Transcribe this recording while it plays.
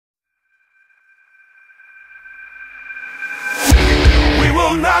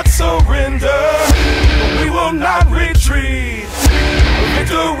will not surrender, we will not retreat.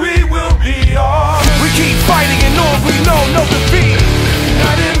 Victory will be ours. We keep fighting and on we know no defeat.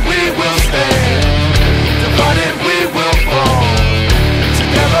 United we will stand, divided we will fall.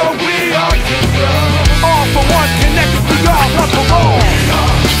 Together we are kingdom. All for one, connected we are one for all.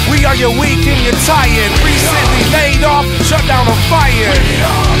 We are your weak and you're tired, recently laid off, shut down or fired.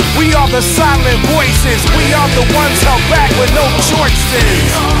 We are the silent voices, we are the ones held back with no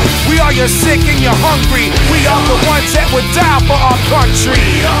choices. We are your sick and you're hungry, we are the ones that would die for our country.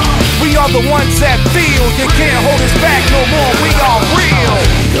 We are the ones that feel you can't hold us back no more, we are real.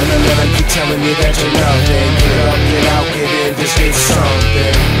 Gonna let them keep telling me that you're nothing. Get up, get out, get in, just get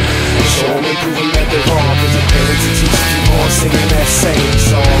something. Show them and prove them that they're wrong, cause the parents and teachers keep on singing that same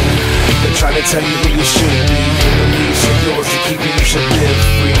song. They're trying to tell you who you should be. The beliefs are yours to keep you, you should live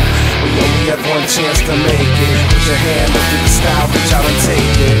free. We only have one chance to make it. Put your hand up to the sky, reach out and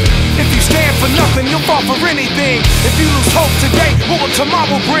take it. If you stand for nothing, you'll fall for anything. If you lose hope today, what will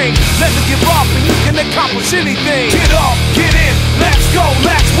tomorrow bring? Never give up and you can accomplish anything. Get up, get in, let's go,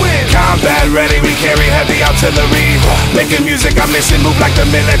 let's win. Combat ready, we carry heavy artillery. Making music, our mission, move like the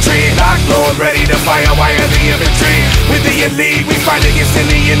military. Locked, load, ready to fire, wire the infantry. With the elite, we fight against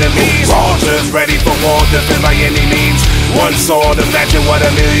any enemies. Soldiers ready for war, defend by any means. One sword, imagine what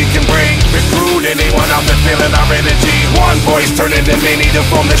a million can bring. Recruit anyone out there feeling our energy. One voice turning to many to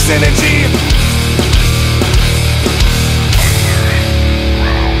form this synergy.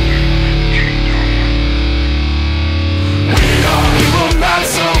 We will not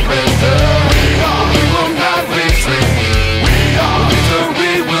surrender, we will not retreat.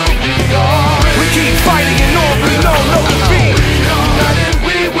 Victory will be ours. We keep fighting and on we know no defeat. United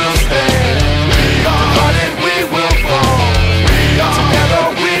we will stand, divided we will fall. Together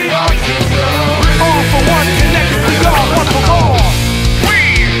we are kingdom. All for one, connected we are one for all.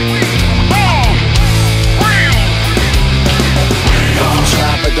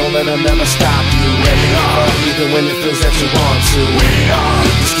 But don't let them ever stop you. Never give up, even when it feels that you want to.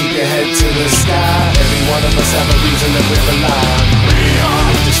 Just keep your head to the sky. Every one of us have a reason that we're alive.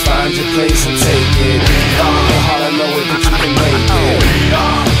 Just find your place and take it. Follow your heart, I know it, that you can make it.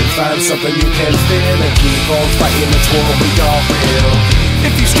 Find something you can feel and keep on fighting. It's war, we all real.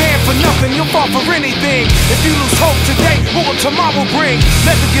 If you stand for nothing, you'll fall for anything. If you lose hope today, what will tomorrow bring?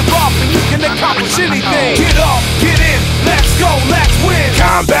 Never give up and you can accomplish anything. Get up, get in, let's go, let's win.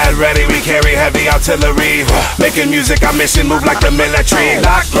 Combat ready, we carry heavy artillery. Making music, our mission, move like the military.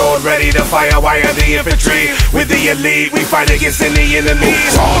 Locked, load, ready to fire, wire the infantry. With the elite, we fight against any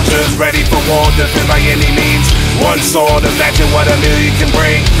enemies. Soldiers ready for war, defend by any means. One sword, imagine what a million can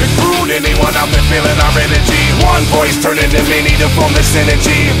bring. Recruit anyone out there feeling our energy. One voice turning to many to form this energy.